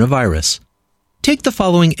coronavirus. Take the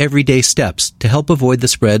following everyday steps to help avoid the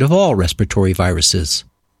spread of all respiratory viruses.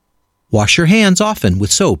 Wash your hands often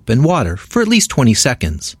with soap and water for at least 20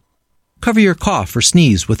 seconds. Cover your cough or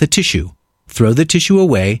sneeze with a tissue. Throw the tissue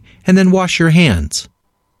away and then wash your hands.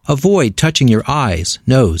 Avoid touching your eyes,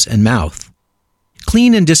 nose, and mouth.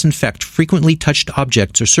 Clean and disinfect frequently touched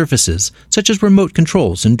objects or surfaces, such as remote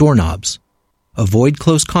controls and doorknobs. Avoid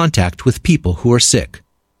close contact with people who are sick.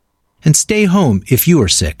 And stay home if you are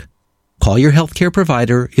sick. Call your healthcare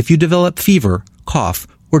provider if you develop fever, cough,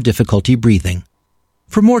 or difficulty breathing.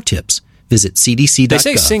 For more tips, visit cdc.gov. They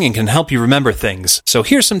say singing can help you remember things, so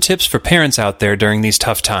here's some tips for parents out there during these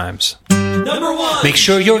tough times. Number 1. Make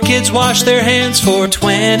sure your kids wash their hands for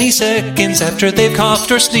 20 seconds after they've coughed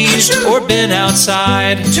or sneezed or been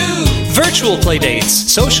outside. 2. Virtual playdates.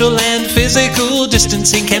 Social and physical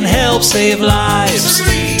distancing can help save lives.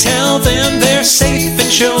 3. Tell them they're safe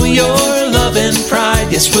and show your love and pride.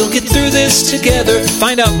 Yes, we'll get through this together.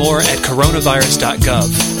 Find out more at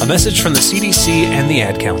coronavirus.gov. A message from the CDC and the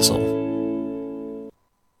Ad Council.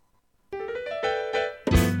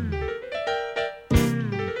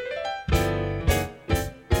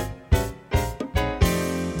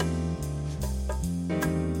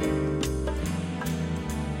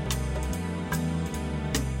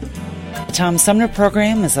 The Tom Sumner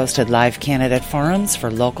program is hosted live candidate forums for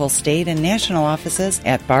local, state, and national offices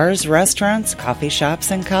at bars, restaurants, coffee shops,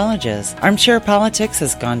 and colleges. Armchair Politics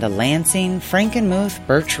has gone to Lansing, Frankenmuth,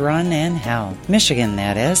 Birch Run, and Hell, Michigan,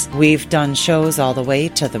 that is. We've done shows all the way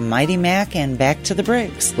to the Mighty Mac and back to the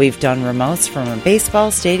Briggs. We've done remotes from a baseball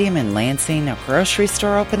stadium in Lansing, a grocery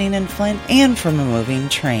store opening in Flint, and from a moving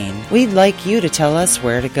train. We'd like you to tell us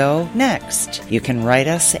where to go next. You can write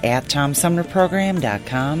us at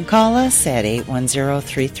TomSumnerProgram.com, call us at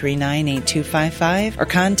 810-339-8255, or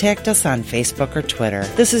contact us on Facebook or Twitter.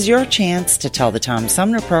 This is your chance to tell the Tom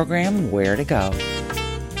Sumner program where to go.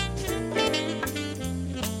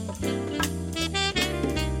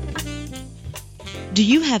 Do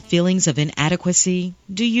you have feelings of inadequacy?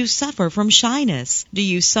 Do you suffer from shyness? Do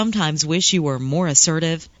you sometimes wish you were more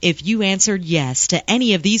assertive? If you answered yes to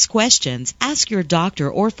any of these questions, ask your doctor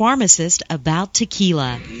or pharmacist about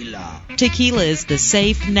tequila. Tequila is the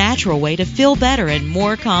safe, natural way to feel better and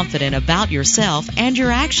more confident about yourself and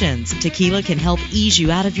your actions. Tequila can help ease you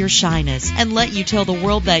out of your shyness and let you tell the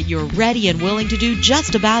world that you're ready and willing to do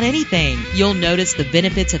just about anything. You'll notice the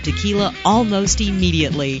benefits of tequila almost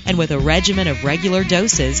immediately, and with a regimen of regular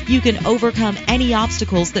doses, you can overcome any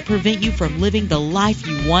obstacles that prevent you from living the life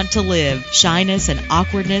you want to live. Shyness and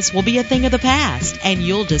awkwardness will be a thing of the past, and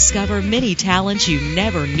you'll discover many talents you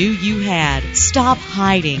never knew you had. Stop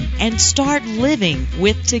hiding and start living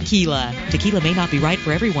with tequila. Tequila may not be right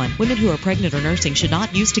for everyone. Women who are pregnant or nursing should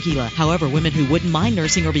not use tequila. However, women who wouldn't mind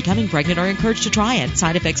nursing or becoming pregnant are encouraged to try it.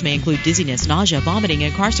 Side effects may include dizziness, nausea, vomiting,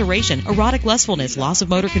 incarceration, erotic lustfulness, loss of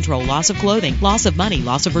motor control, loss of clothing, loss of money,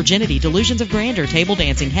 loss of virginity, delusions of grandeur, table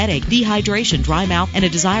dancing, headache, dehydration, dry mouth, and a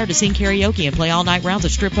desire to sing karaoke and play all-night rounds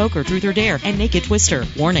of strip poker, truth or dare, and naked twister.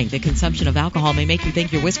 Warning, the consumption of alcohol may make you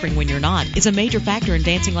think you're whispering when you're not. It's a major factor in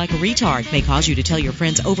dancing like a retard. May cause you to tell your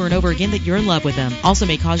friends over and over again that you're in love with them. Also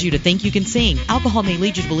may cause you to think you can sing. Alcohol may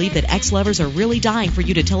lead you to believe that ex-lovers are really dying for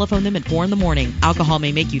you to telephone them at 4 in the morning. Alcohol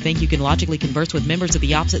may make you think you can logically converse with members of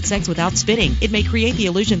the opposite sex without spitting. It may create the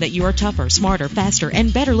illusion that you are tougher, smarter, faster,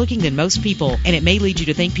 and better looking than most people. And it may lead you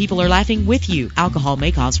to think people are laughing with you. Alcohol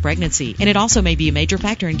may cause pregnancy, and it also may be a major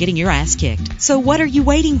factor in getting your ass kicked. So what are you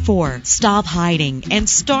waiting for? Stop hiding and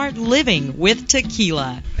start living with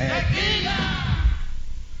tequila.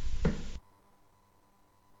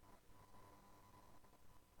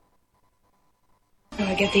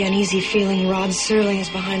 I get the uneasy feeling Rod Serling is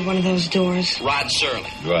behind one of those doors. Rod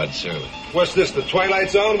Serling. Rod Serling. What's this, the Twilight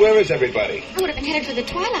Zone? Where is everybody? I would have been headed for the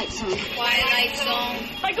Twilight Zone. Twilight Zone?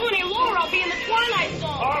 If I go any lower, I'll be in the Twilight Zone.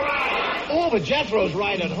 All right. Oh, but Jethro's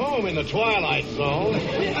right at home in the Twilight Zone.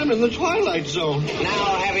 I'm in the Twilight Zone.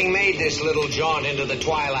 Now, having made this little jaunt into the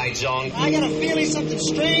Twilight Zone, I got a feeling something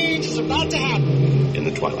strange is about to happen in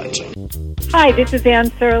the Twilight Zone. Hi, this is Ann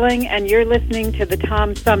Serling, and you're listening to the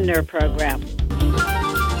Tom Sumner Program.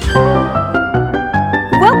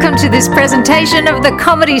 Welcome to this presentation of the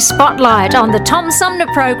Comedy Spotlight on the Tom Sumner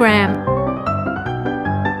Program.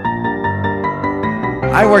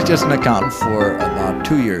 I worked as an accountant for about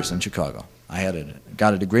 2 years in Chicago. I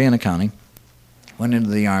got a degree in accounting, went into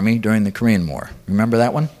the Army during the Korean War. Remember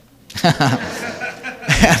that one?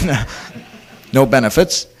 And, no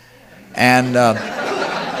benefits. And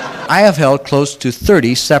I have held close to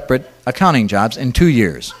 30 separate accounting jobs in 2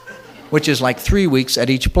 years, which is like 3 weeks at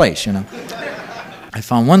each place, you know. I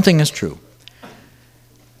found one thing is true,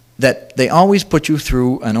 that they always put you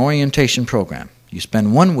through an orientation program. You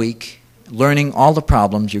spend 1 week learning all the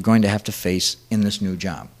problems you're going to have to face in this new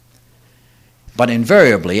job. But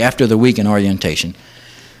invariably, after the week in orientation,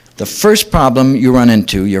 the first problem you run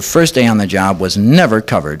into, your first day on the job, was never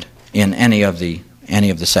covered in any of the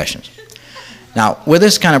sessions. Now, with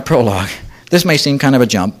this kind of prologue, this may seem kind of a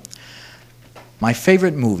jump. My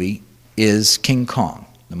favorite movie is King Kong,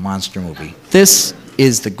 the monster movie. This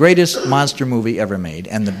is the greatest monster movie ever made,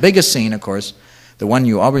 and the biggest scene, of course, the one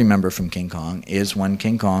you all remember from King Kong, is when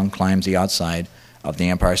King Kong climbs the outside of the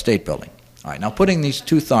Empire State Building. All right, now putting these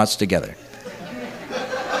two thoughts together.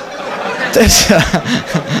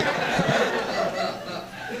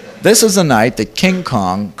 This is the night that King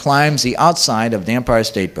Kong climbs the outside of the Empire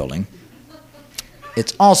State Building.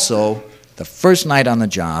 It's also the first night on the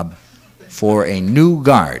job for a new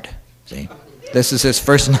guard. See? This is his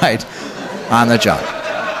first night on the job.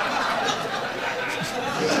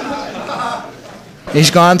 He's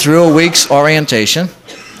gone through a week's orientation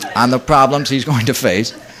on the problems he's going to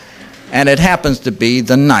face, and it happens to be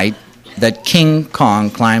the night that King Kong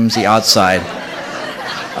climbs the outside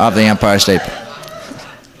of the Empire State Building.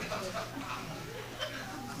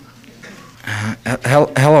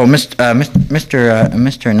 Hello,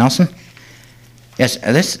 Mr. Nelson. Yes,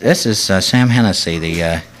 this is Sam Hennessy,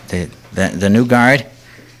 the new guard.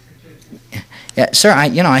 Yeah, sir.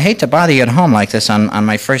 I hate to bother you at home like this on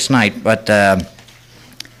my first night, but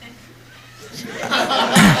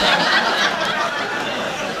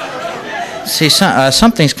see,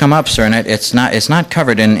 something's come up, sir, and it's not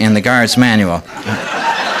covered in the guard's manual.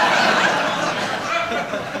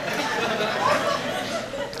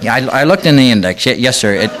 Yeah, I looked in the index. Yes,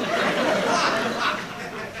 sir.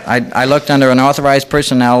 I looked under unauthorized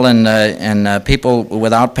personnel and people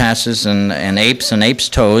without passes and apes and apes'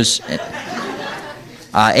 toes.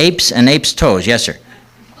 Apes and apes' toes. Yes, sir.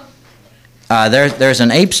 There's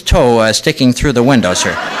an ape's toe sticking through the window,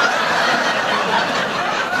 sir.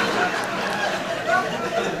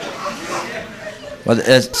 Well,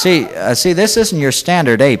 see, this isn't your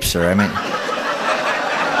standard ape, sir. I mean,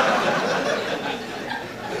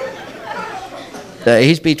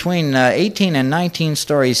 he's between 18 and 19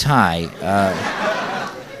 stories high,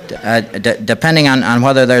 depending on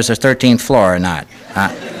whether there's a 13th floor or not.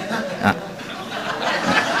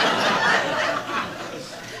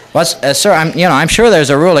 Well, sir, I'm sure there's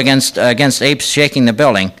a rule against apes shaking the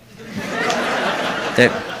building.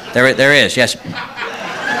 There is, yes.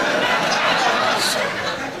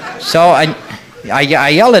 So I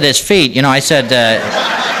yelled at his feet. I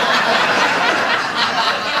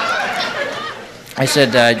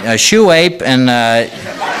said, shoe ape, and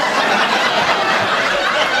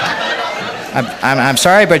I'm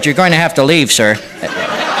sorry, but you're going to have to leave, sir.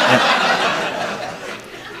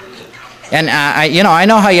 And I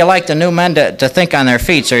know how you like the new men to think on their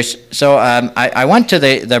feet, sir. So I went to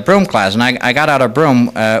the broom class, and I got out a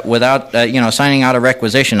broom without signing out a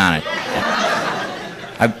requisition on it.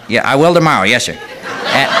 I will tomorrow, yes, sir.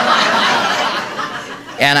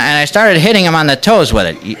 And I started hitting him on the toes with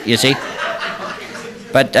it. You see.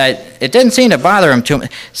 But it didn't seem to bother him too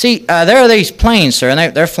much. See, there are these planes, sir,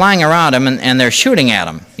 and they're flying around him, and they're shooting at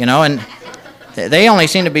him, and they only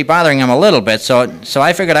seem to be bothering him a little bit. So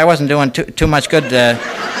I figured I wasn't doing too much good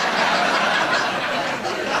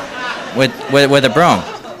with a broom.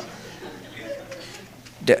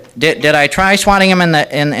 Did I try swatting him in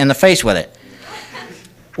the face with it?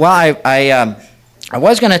 Well, I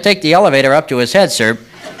was going to take the elevator up to his head, sir.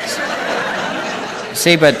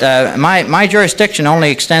 See, but my jurisdiction only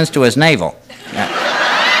extends to his navel.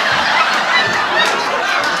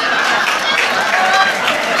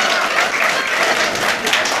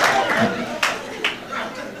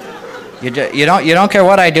 You don't care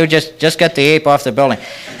what I do. Just get the ape off the building.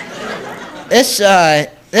 This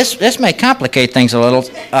may complicate things a little.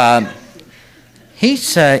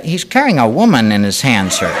 He's carrying a woman in his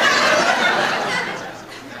hand, sir.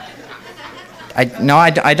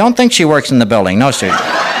 I don't think she works in the building. No, sir.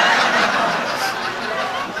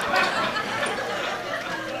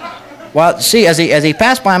 Well, see, as he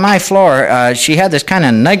passed by my floor, she had this kind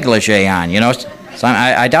of negligee on, So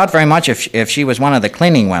I doubt very much if she was one of the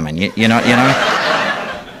cleaning women. You know.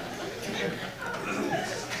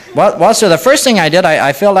 Well, so the first thing I did,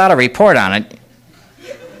 I filled out a report on it.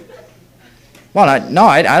 Well, I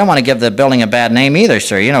don't want to give the building a bad name either,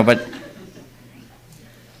 sir. But.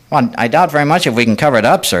 Well, I doubt very much if we can cover it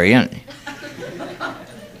up, sir.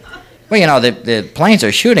 Well, the planes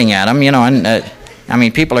are shooting at them,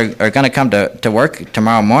 and people are going to come to work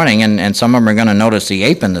tomorrow morning, and some of them are going to notice the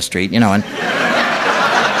ape in the street, and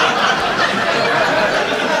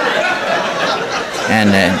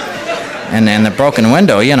the broken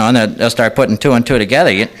window, and they'll start putting two and two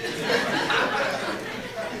together.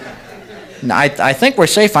 I think we're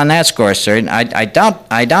safe on that score, sir. I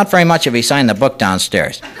doubt very much if he signed the book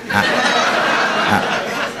downstairs.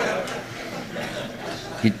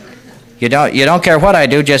 You don't care what I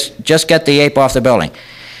do. Just get the ape off the building.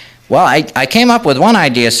 Well, I came up with one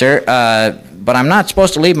idea, sir, but I'm not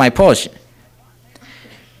supposed to leave my post.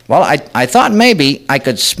 Well, I thought maybe I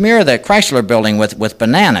could smear the Chrysler building with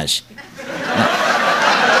bananas.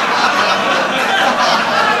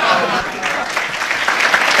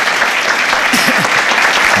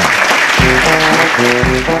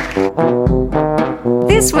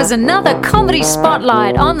 This was another comedy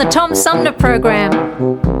spotlight on the Tom Sumner Program.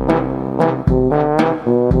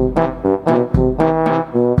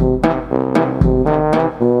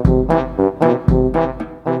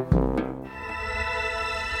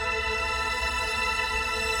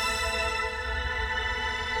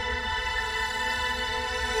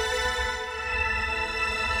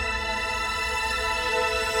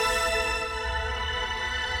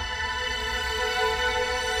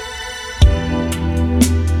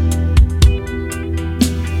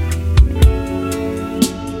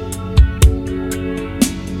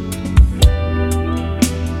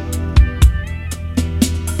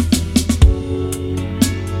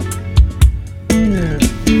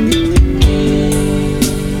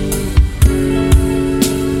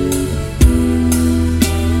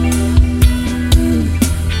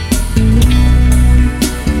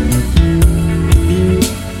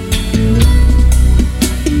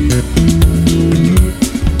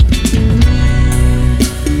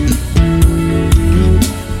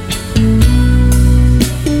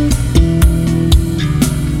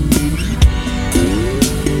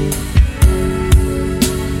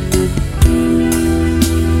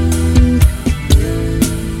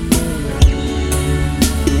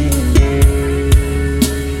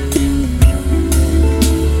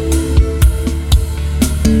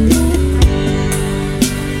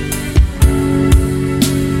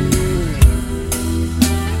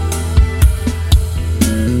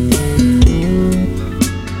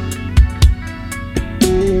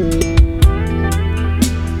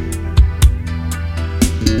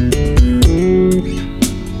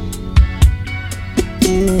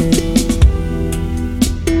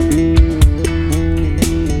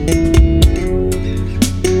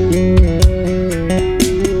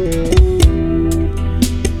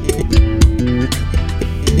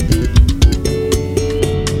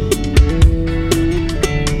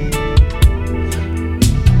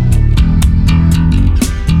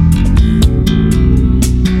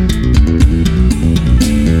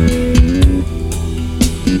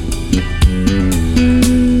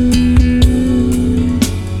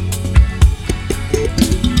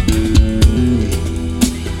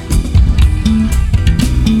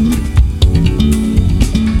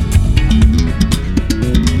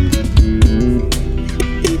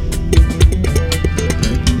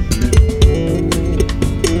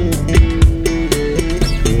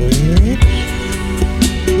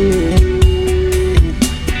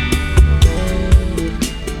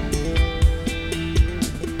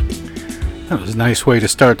 Nice way to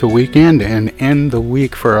start the weekend and end the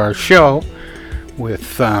week for our show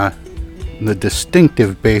with the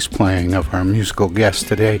distinctive bass playing of our musical guest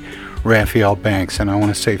today, Raphael Banks. And I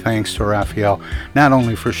want to say thanks to Raphael, not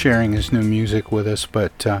only for sharing his new music with us,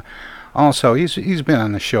 but also he's been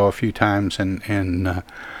on the show a few times and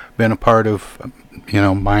been a part of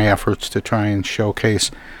my efforts to try and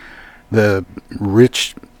showcase the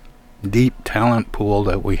rich, deep talent pool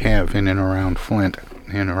that we have in and around Flint.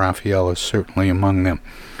 And Raphael is certainly among them.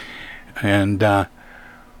 And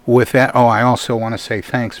with that, I also want to say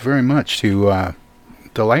thanks very much to a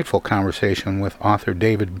delightful conversation with author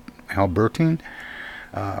David Albertine,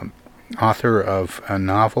 author of a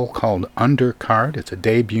novel called Undercard. It's a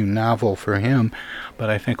debut novel for him, but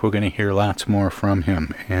I think we're going to hear lots more from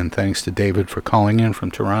him. And thanks to David for calling in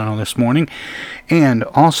from Toronto this morning. And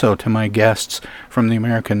also to my guests from the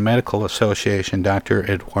American Medical Association, Dr.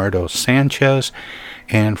 Eduardo Sanchez,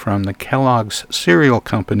 and from the Kellogg's Cereal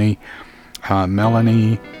Company,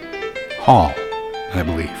 Melanie Hall, I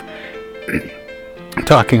believe,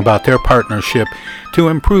 talking about their partnership to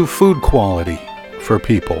improve food quality for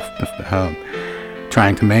people,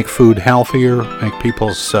 trying to make food healthier, make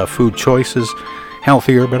people's food choices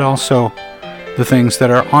healthier, but also the things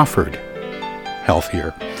that are offered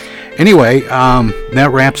healthier. Anyway, that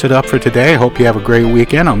wraps it up for today. I hope you have a great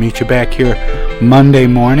weekend. I'll meet you back here Monday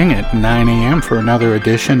morning at 9 a.m. for another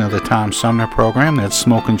edition of the Tom Sumner program. That's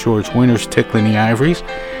Smokin' George Winters Tickling the Ivories.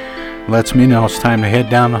 Lets me know it's time to head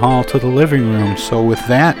down the hall to the living room. So with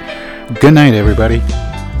that, good night, everybody.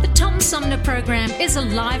 The Tom Sumner program is a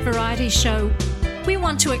live variety show. We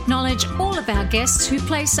want to acknowledge all of our guests who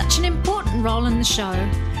play such an important role in the show,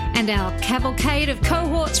 and our cavalcade of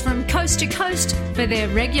cohorts from coast to coast for their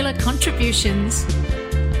regular contributions.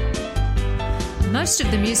 Most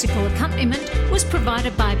of the musical accompaniment was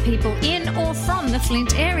provided by people in or from the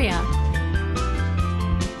Flint area.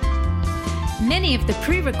 Many of the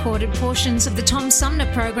pre-recorded portions of the Tom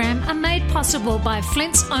Sumner program are made possible by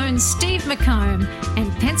Flint's own Steve McComb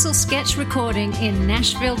and Pencil Sketch Recording in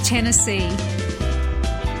Nashville, Tennessee.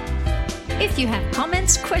 If you have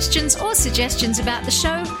comments, questions, or suggestions about the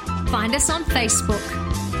show, find us on Facebook.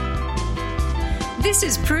 This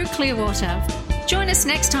is Prue Clearwater. Join us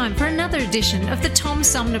next time for another edition of the Tom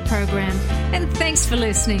Sumner program, and thanks for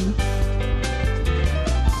listening.